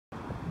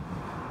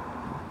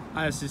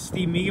Hi, this is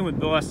Steve Megan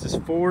with Bill Estes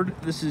Ford.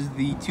 This is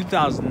the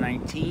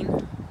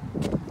 2019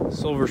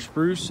 Silver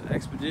Spruce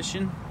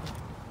Expedition.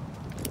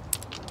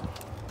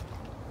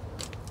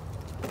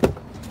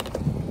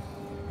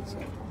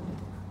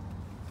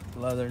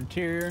 Leather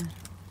interior.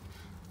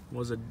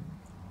 Was a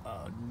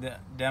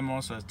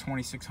demo, so it's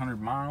 2,600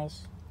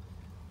 miles.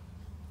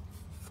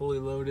 Fully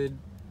loaded,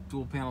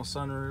 dual panel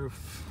sunroof,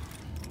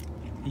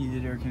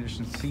 heated air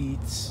conditioned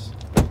seats.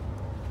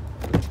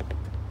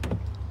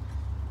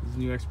 This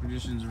new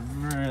Expedition's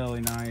really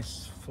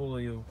nice,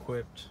 fully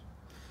equipped.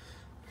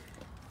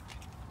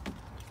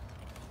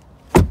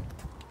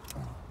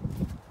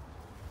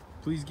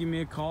 Please give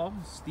me a call,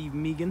 Steve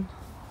Megan,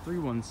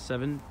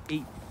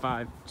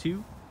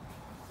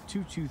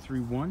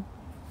 317-852-2231.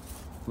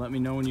 Let me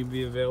know when you'll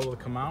be available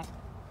to come out.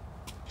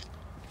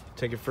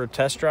 Take it for a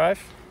test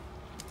drive.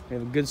 We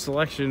have a good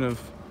selection of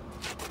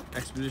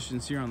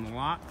Expeditions here on the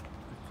lot.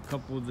 A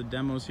couple of the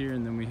demos here,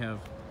 and then we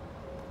have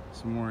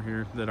some more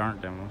here that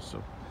aren't demos.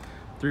 So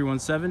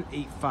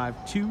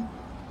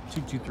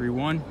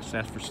 317-852-2231. Just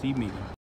ask for Steve Megan.